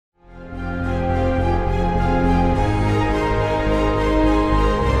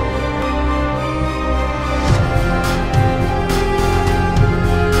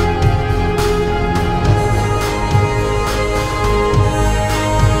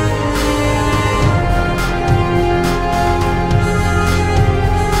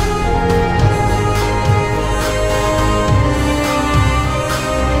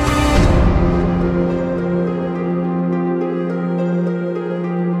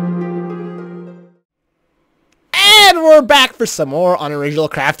we're back for some more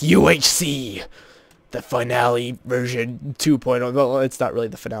UnoriginalCraft UHC. The finale version 2.0. Well, it's not really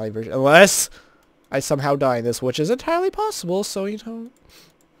the finale version. Unless I somehow die in this, which is entirely possible. So, you know,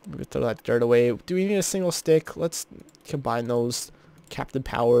 we throw that dirt away. Do we need a single stick? Let's combine those. Captain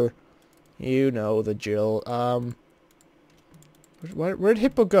Power. You know the drill. Where'd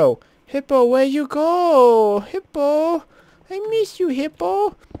Hippo go? Hippo, where you go? Hippo. I miss you,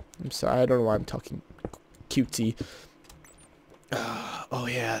 Hippo. I'm sorry. I don't know why I'm talking cutesy. Oh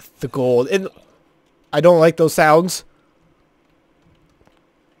yeah, the gold. And I don't like those sounds.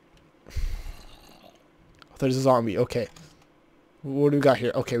 Oh, there's a zombie. Okay. What do we got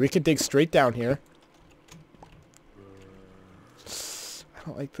here? Okay, we can dig straight down here. I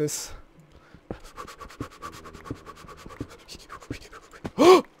don't like this.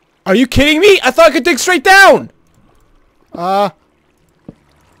 Are you kidding me? I thought I could dig straight down!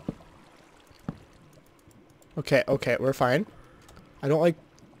 Okay, okay, we're fine. I don't like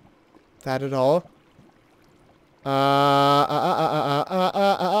that at all.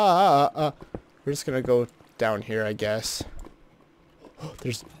 We're just gonna go down here, I guess.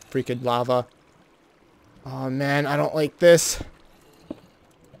 There's freaking lava. Oh man, I don't like this.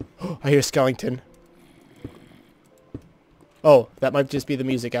 I hear a skeleton. Oh, that might just be the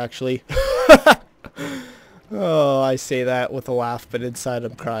music, actually. Oh, I say that with a laugh, but inside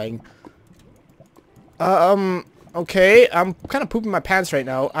I'm crying. Okay, I'm kind of pooping my pants right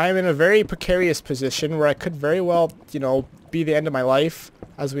now. I'm in a very precarious position where I could very well, you know, be the end of my life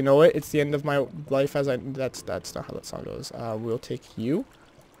as we know it. It's the end of my life as I... That's not how that song goes. We'll take you.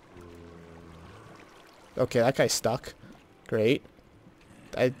 Okay, that guy's stuck. Great.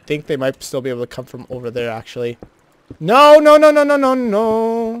 I think they might still be able to come from over there, actually. No, no, no, no, no, no,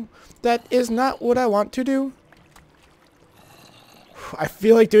 no. That is not what I want to do. I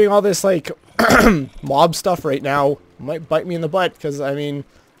feel like doing all this, like, mob stuff right now might bite me in the butt, because, I mean,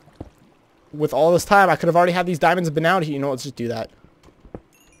 with all this time, I could have already had these diamonds been out here. You know, let's just do that.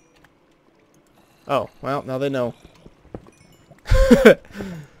 Oh, well, now they know.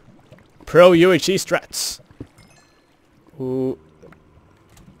 Pro UHC strats. Ooh.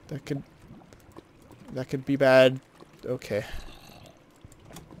 That could be bad. Okay.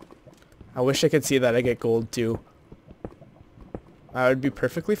 I wish I could see that I get gold too. I would be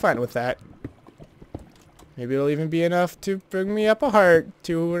perfectly fine with that. Maybe it'll even be enough to bring me up a heart.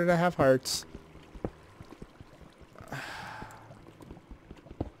 2.5 hearts.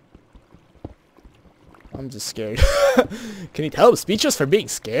 I'm just scared. Can you tell I'm speechless for being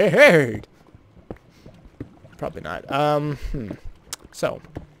scared? Probably not. So,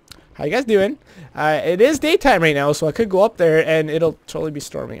 how you guys doing? It is daytime right now, so I could go up there and it'll totally be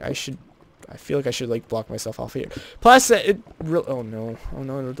storming. I feel like I should, like, block myself off here. Plus, oh no,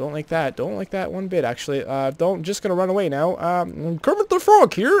 don't like that. Don't like that one bit, actually. Just gonna run away now. Kermit the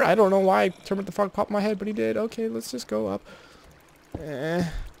Frog here. I don't know why Kermit the Frog popped in my head, but he did. Okay, let's just go up. I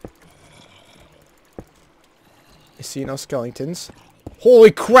see no skeletons.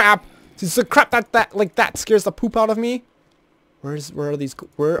 Holy crap! This is the crap that scares the poop out of me. Where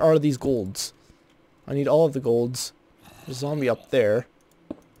are these golds? I need all of the golds. There's a zombie up there.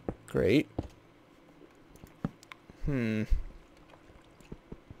 Great. I'm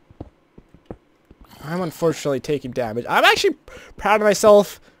unfortunately taking damage. I'm actually proud of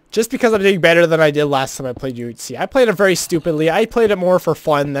myself just because I'm doing better than I did last time I played UHC. I played it very stupidly. I played it more for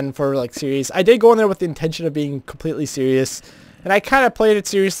fun than for, like, serious. I did go in there with the intention of being completely serious, and I kind of played it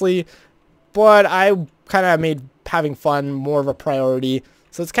seriously, but I kind of made having fun more of a priority.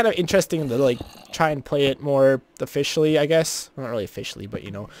 So it's kind of interesting to, like, try and play it more officially, I guess. Well, not really officially, but,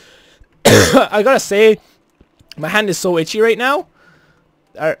 you know. I gotta say, my hand is so itchy right now.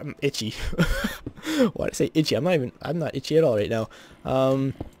 Itchy. Why did I say itchy? I'm not itchy at all right now.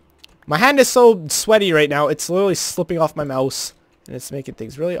 My hand is so sweaty right now. It's literally slipping off my mouse, and it's making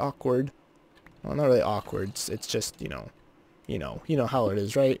things really awkward. Well, not really awkward. It's just, you know how it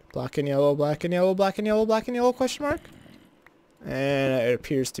is, right? Black and yellow, black and yellow, black and yellow, black and yellow, question mark? And it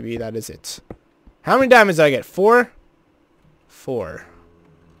appears to be that is it. How many diamonds did I get? 4? 4.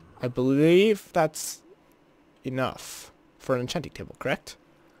 I believe that's enough for an enchanting table, correct?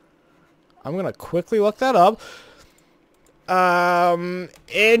 I'm gonna quickly look that up.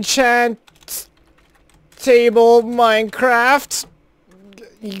 Enchant table Minecraft.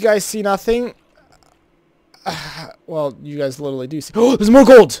 You guys see nothing? Well, you guys literally do see. Oh, there's more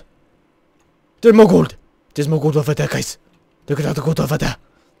gold! There's more gold! There's more gold over there, guys. Look at all the gold over there.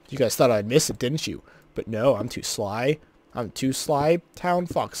 You guys thought I'd miss it, didn't you? But no, I'm too sly. I'm too sly. Town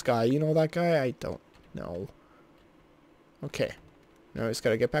Fox guy. You know that guy? I don't know. Okay. No, I just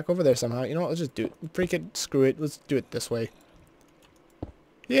gotta get back over there somehow. You know what? Let's just do it. Freaking screw it. Let's do it this way.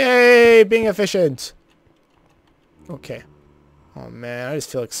 Yay! Being efficient. Okay. Oh man, I just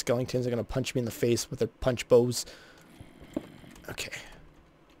feel like skeletons are gonna punch me in the face with their punch bows. Okay.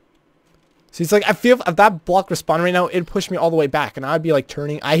 See, it's like, I feel if that block respawned right now, it'd push me all the way back, and I'd be like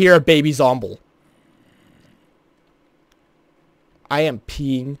turning. I hear a baby zombie. I am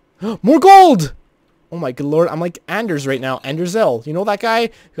peeing. More gold! Oh my good lord, I'm like Anders right now. Anders L. You know that guy?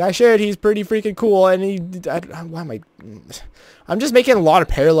 I shared, he's pretty freaking cool, and why am I... I'm just making a lot of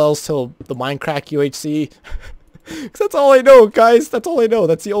parallels to the Minecraft UHC. Because that's all I know, guys. That's all I know.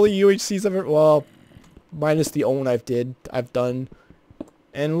 That's the only UHCs I've ever... Well, minus the own I've done.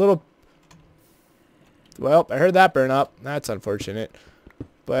 And a little... Well, I heard that burn up. That's unfortunate.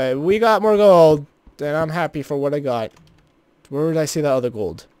 But we got more gold, and I'm happy for what I got. Where did I see that other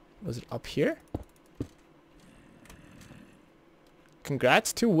gold? Was it up here?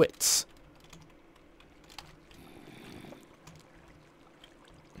 Congrats to Wits.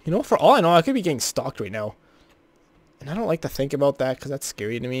 You know, for all I know, I could be getting stalked right now. And I don't like to think about that because that's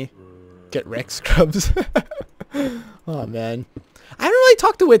scary to me. Get wrecked, scrubs. Oh, man. I don't really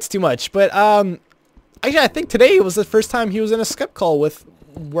talk to Wits too much, but actually, I think today was the first time he was in a Skype call with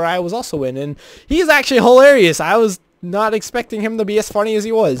where I was also in, and he's actually hilarious. I was not expecting him to be as funny as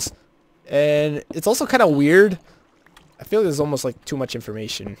he was. And it's also kind of weird. I feel there's almost like too much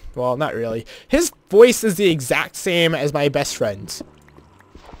information. Well, not really. His voice is the exact same as my best friend's.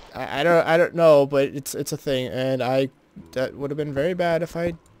 I don't know, but it's a thing, and that would have been very bad if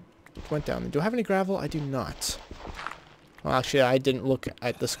I went down. Do I have any gravel? I do not. Well, actually, I didn't look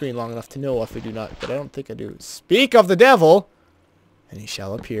at the screen long enough to know if I do not, but I don't think I do. Speak of the devil, and he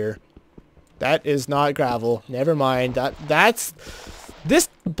shall appear. That is not gravel. Never mind. That's this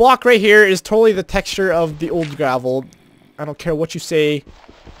block right here is totally the texture of the old gravel. I don't care what you say,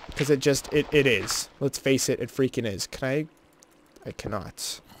 because it is. Let's face it, it freaking is. Can I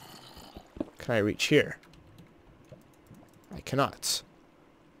cannot. Can I reach here? I cannot.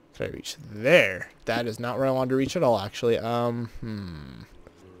 Can I reach there? That is not where I wanted to reach at all, actually. I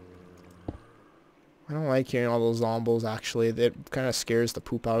don't like hearing all those zombies, actually. That kind of scares the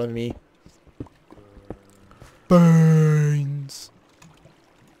poop out of me. Burns.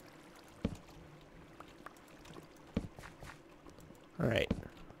 Alright.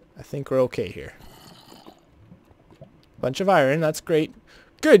 I think we're okay here. Bunch of iron, that's great.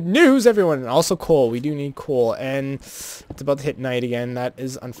 Good news, everyone! And also coal. We do need coal. And it's about to hit night again. That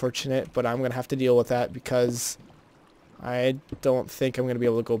is unfortunate, but I'm going to have to deal with that because I don't think I'm going to be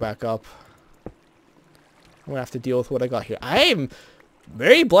able to go back up. I'm going to have to deal with what I got here. I am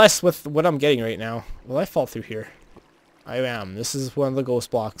very blessed with what I'm getting right now. Will I fall through here? I am. This is one of the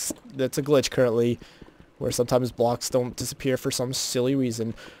ghost blocks. That's a glitch currently, where sometimes blocks don't disappear for some silly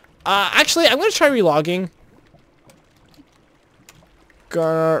reason. Actually, I'm going to try relogging.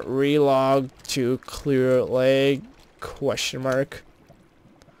 Gonna relog to clear leg, question mark.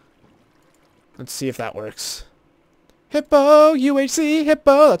 Let's see if that works. Hippo, UHC,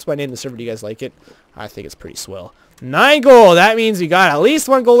 Hippo. That's my name in the server. Do you guys like it? I think it's pretty swell. 9 gold. That means we got at least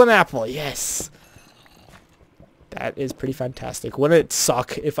 1 golden apple. Yes. That is pretty fantastic. Wouldn't it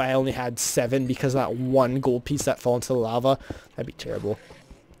suck if I only had 7 because of that 1 gold piece that fell into the lava? That'd be terrible.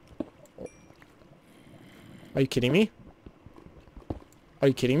 Are you kidding me? Are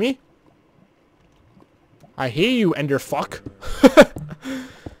you kidding me? I hear you, Ender fuck.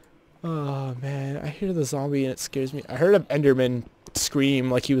 Oh, man. I hear the zombie and it scares me. I heard an Enderman scream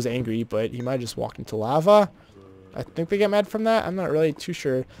like he was angry, but he might have just walked into lava. I think they get mad from that. I'm not really too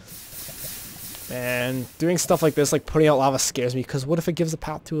sure. Man, doing stuff like this, like putting out lava, scares me. Because what if it gives a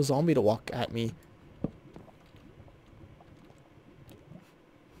path to a zombie to walk at me?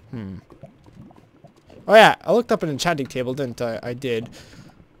 Oh yeah, I looked up an enchanting table, didn't I? I did.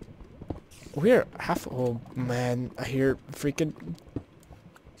 We're half... Oh man, I hear freaking...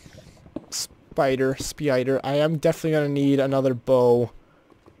 Spider. I am definitely going to need another bow.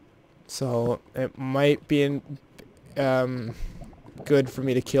 So, it might be good for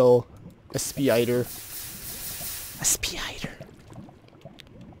me to kill a spider. A spider.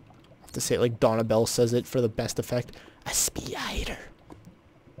 I have to say it like Donna Bell says it for the best effect. A spider.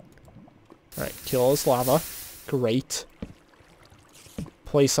 Alright, kill all this lava. Great.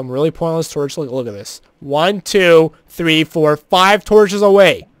 Place some really pointless torches. Look at this. 1, 2, 3, 4, 5 torches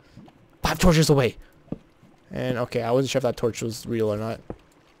away. 5 torches away. And, okay, I wasn't sure if that torch was real or not.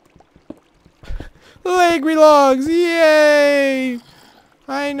 Angry logs! Yay!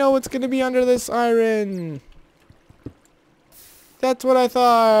 I know what's gonna be under this iron. That's what I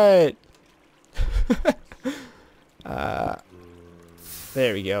thought.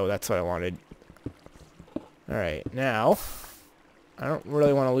 There we go. That's what I wanted. Alright, now, I don't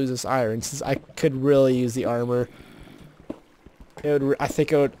really want to lose this iron, since I could really use the armor. I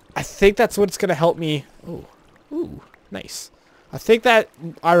think that's what's going to help me. Oh, ooh, nice. I think that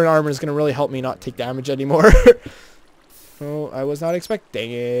iron armor is going to really help me not take damage anymore. Oh, I was not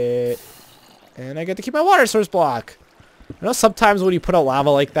expecting it. And I get to keep my water source block. I know sometimes when you put out lava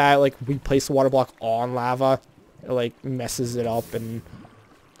like that, like we place the water block on lava, it like messes it up and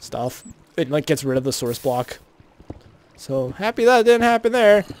stuff. It like gets rid of the source block. So happy that didn't happen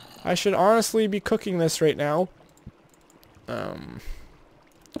there. I should honestly be cooking this right now.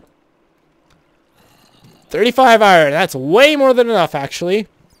 35 iron. That's way more than enough, actually.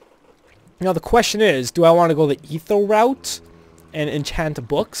 Now the question is, do I want to go the ether route and enchant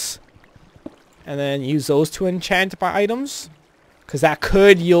books? And then use those to enchant my items? Because that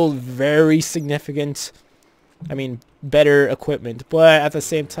could yield very significant, I mean, better equipment. But at the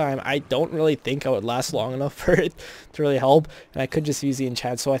same time, I don't really think I would last long enough for it to really help. And I could just use the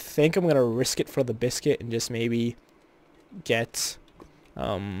enchant. So I think I'm going to risk it for the biscuit and just maybe get,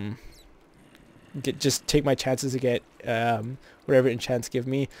 just take my chances to get whatever enchants give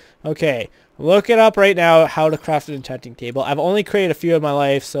me. Okay, look it up right now how to craft an enchanting table. I've only created a few in my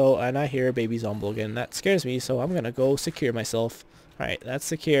life, so, and I hear a baby zombie again. That scares me, so I'm gonna go secure myself. Alright, that's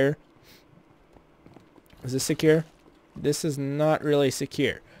secure. Is this secure? This is not really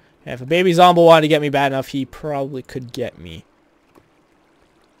secure. And if a baby zombie wanted to get me bad enough, he probably could get me.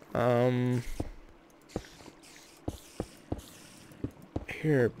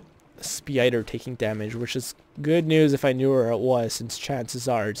 Here, spider taking damage, which is good news if I knew where it was, since chances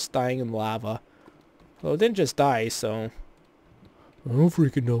are it's dying in lava. Well, it didn't just die, so I don't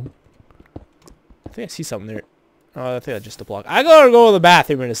freaking know. I think I see something there. Oh, I think that's just a block. I gotta go to the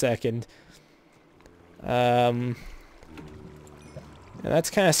bathroom in a second. And that's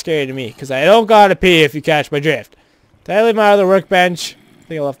kind of scary to me, because I don't gotta pee, if you catch my drift. Did I leave my other workbench? I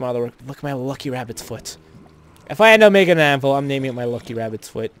think I left my other work. Look at my lucky rabbit's foot. If I end up making an anvil, I'm naming it my lucky rabbit's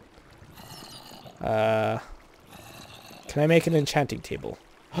foot. Can I make an enchanting table?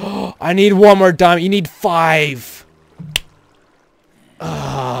 I need one more diamond. You need 5.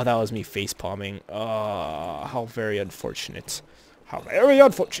 Oh, that was me face palming. Oh, how very unfortunate. How very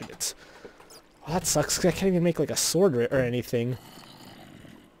unfortunate. Oh, that sucks, 'cause I can't even make like a sword or anything.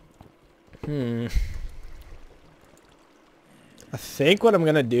 I think what I'm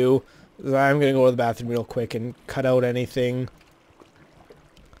gonna do is I'm gonna go to the bathroom real quick and cut out anything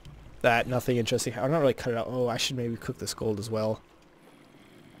that nothing interesting. I'm not really cut it out. Oh, I should maybe cook this gold as well.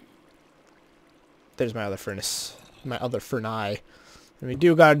 There's my other furnace. My other furnace. And we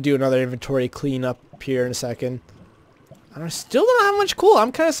do gotta do another inventory clean up here in a second. I still don't have much coal.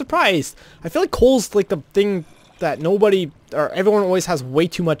 I'm kind of surprised. I feel like coal's like the thing that nobody or everyone always has way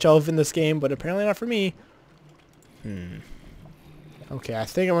too much of in this game, but apparently not for me. Okay, I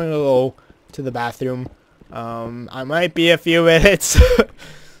think I'm gonna go to the bathroom. I might be a few minutes.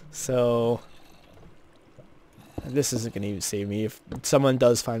 So this isn't gonna even save me if someone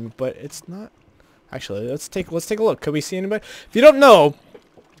does find me, but it's not. Actually, let's take a look. Could we see anybody? If you don't know,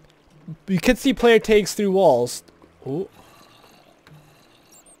 you can see player tags through walls. Oh.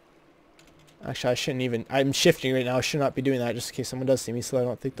 Actually, I shouldn't even. I'm shifting right now. I should not be doing that just in case someone does see me, so I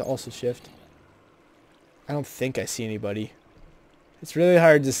don't think to also shift. I don't think I see anybody. It's really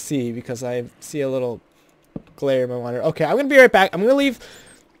hard to see because I see a little glare in my monitor. Okay, I'm gonna be right back. I'm gonna leave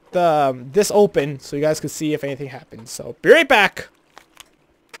this open so you guys can see if anything happens. So be right back.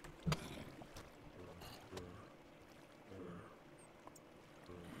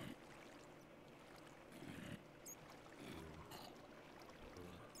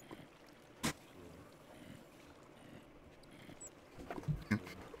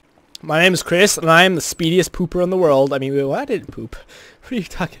 My name is Chris, and I am the speediest pooper in the world. I mean, well, I didn't poop. What are you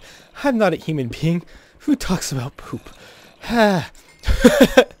talking? I'm not a human being. Who talks about poop?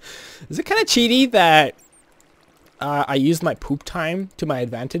 Is it kind of cheaty that I used my poop time to my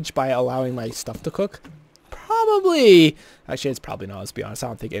advantage by allowing my stuff to cook? Probably. Actually, it's probably not. Let's be honest. I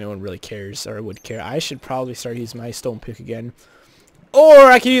don't think anyone really cares or would care. I should probably start using my stone pick again. Or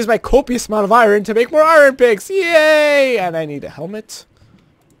I can use my copious amount of iron to make more iron picks. Yay! And I need a helmet.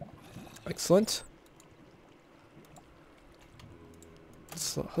 Excellent.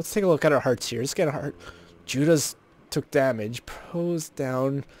 Let's take a look at our hearts here. Let's get a heart. Judah's took damage. Pros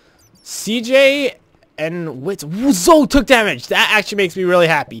down. CJ and Wits. Zo took damage. That actually makes me really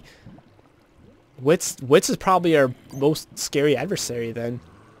happy. Wits is probably our most scary adversary then.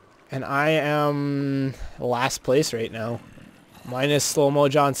 And I am last place right now. Minus Slow-Mo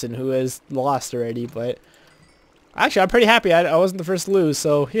Johnson, who has lost already, but Actually, I'm pretty happy I wasn't the first to lose,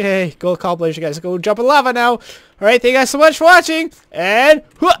 so yay, goal accomplished. You guys go jump in lava now. Alright, thank you guys so much for watching, and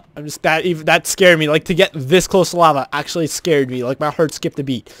I'm just, that scared me. Like, to get this close to lava actually scared me. Like, my heart skipped a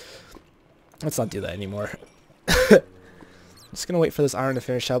beat. Let's not do that anymore. Just gonna wait for this iron to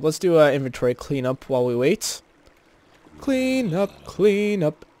finish up. Let's do an inventory cleanup while we wait. Clean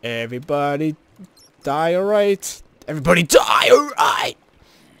up, everybody die alright. Everybody die alright!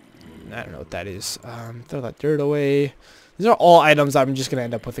 I don't know what that is. Throw that dirt away. These are all items I'm just gonna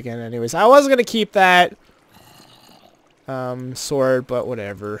end up with again anyways. I was gonna keep that sword, but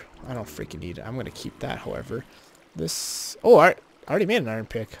whatever. I don't freaking need it. I'm gonna keep that, however. This... Oh, I already made an iron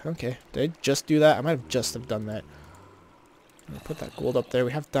pick. Okay. Did I just do that? I might have just have done that. I'm gonna put that gold up there.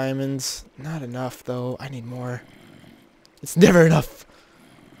 We have diamonds. Not enough, though. I need more. It's never enough.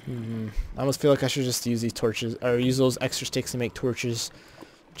 I almost feel like I should just use these torches, or use those extra sticks to make torches,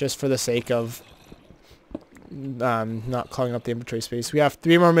 just for the sake of not clogging up the inventory space. We have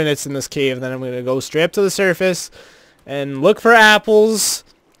 3 more minutes in this cave, and then I'm going to go straight up to the surface and look for apples,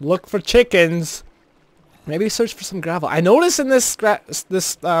 look for chickens, maybe search for some gravel. I noticed in this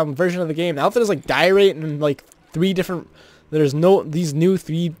version of the game, now that there's like diorite and like 3 different... There's these new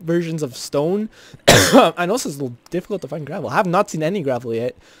 3 versions of stone. I know it's a little difficult to find gravel. I have not seen any gravel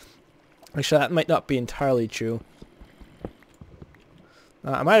yet. Actually, that might not be entirely true.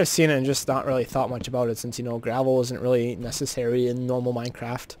 I might have seen it and just not really thought much about it, since, you know, gravel isn't really necessary in normal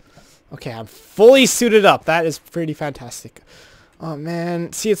Minecraft. Okay, I'm fully suited up. That is pretty fantastic. Oh,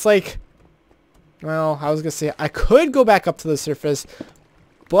 man. See, it's like... Well, I was going to say, I could go back up to the surface...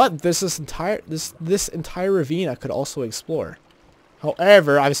 But this entire ravine I could also explore.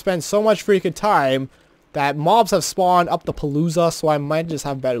 However, I've spent so much freaking time that mobs have spawned up the Palooza, so I might just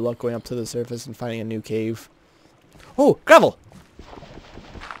have better luck going up to the surface and finding a new cave. Oh, gravel!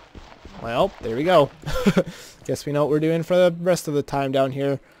 Well, there we go. Guess we know what we're doing for the rest of the time down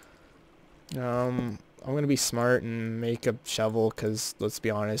here. I'm gonna be smart and make a shovel, because let's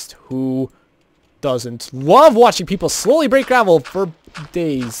be honest, who doesn't love watching people slowly break gravel for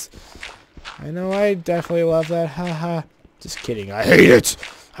days? I know, I definitely love that. Haha. Just kidding. I hate it.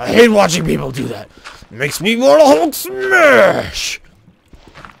 I hate watching people do that. It makes me want to Hulk smash.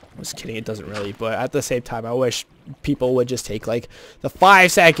 I'm just kidding. It doesn't really. But at the same time, I wish people would just take like the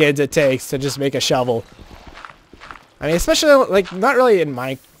 5 seconds it takes to just make a shovel. I mean, especially like not really in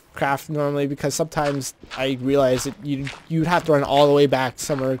Minecraft normally, because sometimes I realize that you'd have to run all the way back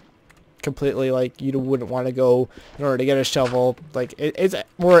somewhere completely, like you wouldn't want to go in order to get a shovel. Like it's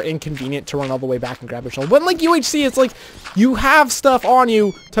more inconvenient to run all the way back and grab a shovel. But like UHC, it's like you have stuff on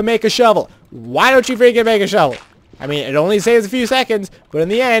you to make a shovel. Why don't you freaking make a shovel? I mean, it only saves a few seconds, but in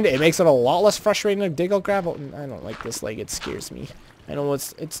the end, it makes it a lot less frustrating to dig out gravel. I don't like this. Like, it scares me. I know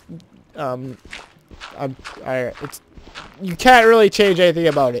it's you can't really change anything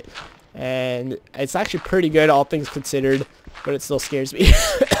about it, and it's actually pretty good, all things considered, but it still scares me.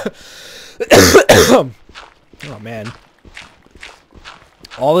 Oh man,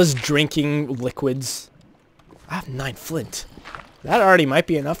 all this drinking liquids. I have 9 flint. That already might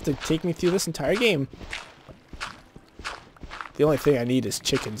be enough to take me through this entire game. The only thing I need is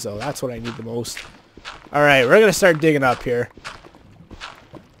chickens, though. That's what I need the most. Alright, we're gonna start digging up here.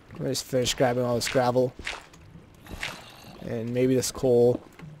 I'm gonna just finish grabbing all this gravel. And maybe this coal.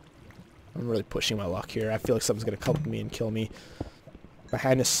 I'm really pushing my luck here. I feel like something's gonna come to me and kill me. My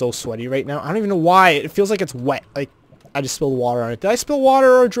hand is so sweaty right now. I don't even know why. It feels like it's wet. Like, I just spilled water on it. Did I spill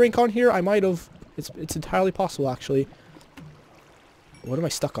water or a drink on here? I might have. It's entirely possible, actually. What am I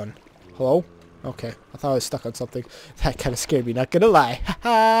stuck on? Hello? Okay. I thought I was stuck on something. That kind of scared me, not gonna lie.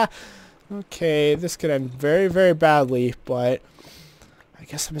 Haha. Okay, this could end very, very badly, but I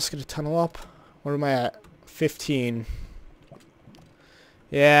guess I'm just gonna tunnel up. Where am I at? 15.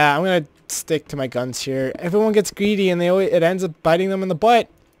 Yeah, I'm gonna stick to my guns here. Everyone gets greedy and it ends up biting them in the butt.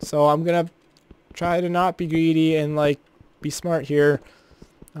 So I'm gonna try to not be greedy and like be smart here.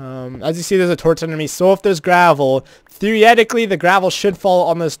 As you see, there's a torch under me. So if there's gravel, theoretically the gravel should fall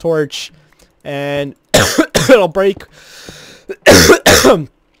on this torch and it'll break.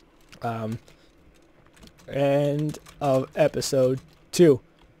 End of episode 2.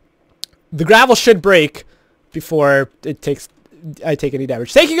 The gravel should break before I take any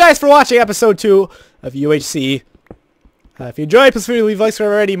damage. Thank you guys for watching episode 2 of UHC. If you enjoyed, please feel free to leave likes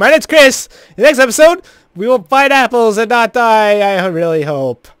already. My name's Chris. In the next episode, we will find apples and not die. I really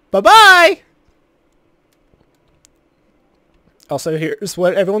hope. Bye-bye! Also, here's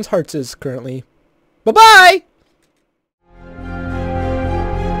what everyone's hearts is currently. Bye-bye!